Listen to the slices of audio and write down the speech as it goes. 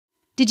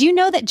Did you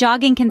know that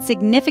jogging can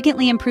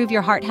significantly improve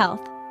your heart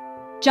health?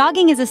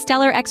 Jogging is a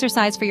stellar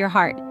exercise for your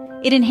heart.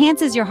 It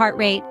enhances your heart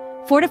rate,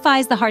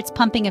 fortifies the heart's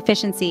pumping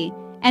efficiency,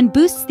 and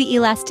boosts the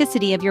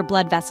elasticity of your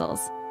blood vessels.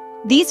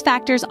 These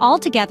factors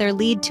altogether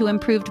lead to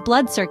improved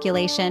blood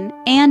circulation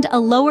and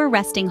a lower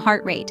resting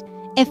heart rate,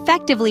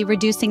 effectively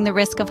reducing the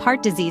risk of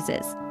heart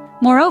diseases.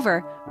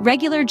 Moreover,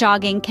 regular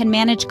jogging can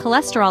manage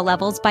cholesterol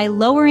levels by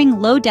lowering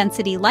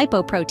low-density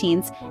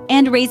lipoproteins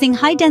and raising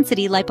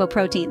high-density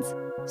lipoproteins.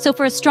 So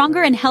for a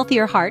stronger and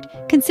healthier heart,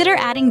 consider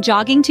adding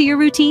jogging to your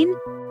routine.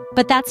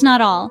 But that's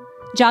not all.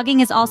 Jogging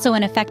is also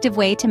an effective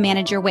way to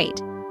manage your weight.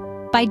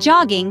 By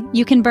jogging,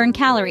 you can burn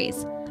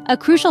calories, a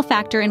crucial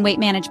factor in weight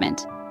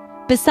management.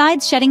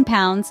 Besides shedding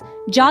pounds,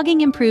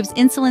 jogging improves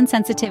insulin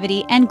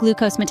sensitivity and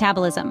glucose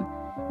metabolism.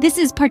 This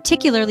is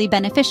particularly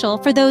beneficial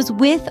for those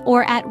with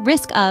or at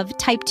risk of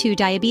type 2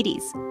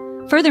 diabetes.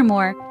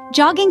 Furthermore,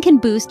 jogging can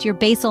boost your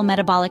basal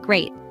metabolic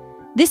rate.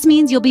 This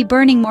means you'll be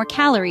burning more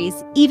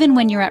calories even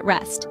when you're at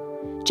rest.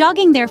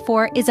 Jogging,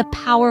 therefore, is a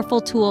powerful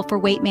tool for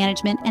weight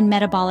management and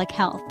metabolic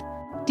health.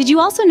 Did you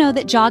also know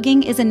that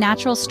jogging is a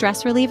natural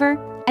stress reliever?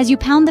 As you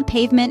pound the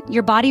pavement,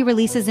 your body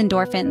releases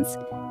endorphins.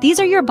 These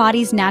are your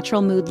body's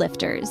natural mood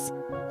lifters.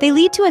 They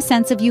lead to a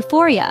sense of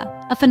euphoria,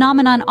 a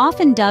phenomenon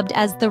often dubbed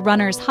as the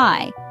runner's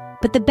high.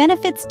 But the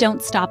benefits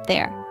don't stop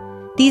there.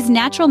 These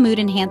natural mood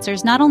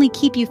enhancers not only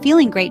keep you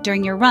feeling great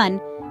during your run,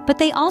 but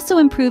they also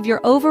improve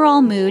your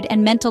overall mood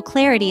and mental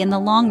clarity in the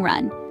long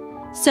run.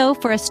 So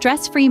for a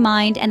stress-free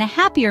mind and a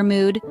happier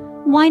mood,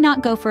 why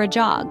not go for a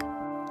jog?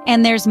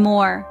 And there's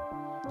more.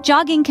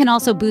 Jogging can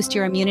also boost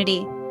your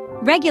immunity.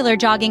 Regular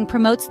jogging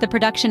promotes the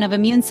production of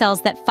immune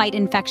cells that fight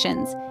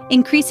infections,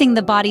 increasing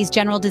the body's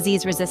general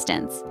disease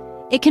resistance.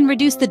 It can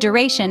reduce the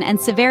duration and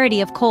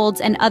severity of colds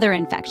and other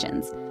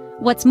infections.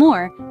 What's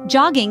more,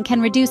 jogging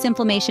can reduce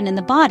inflammation in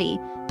the body,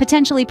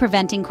 potentially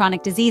preventing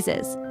chronic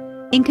diseases.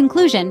 In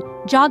conclusion,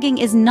 jogging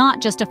is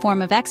not just a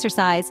form of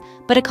exercise,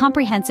 but a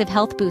comprehensive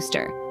health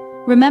booster.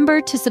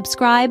 Remember to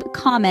subscribe,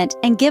 comment,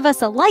 and give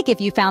us a like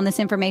if you found this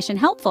information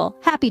helpful.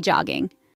 Happy jogging!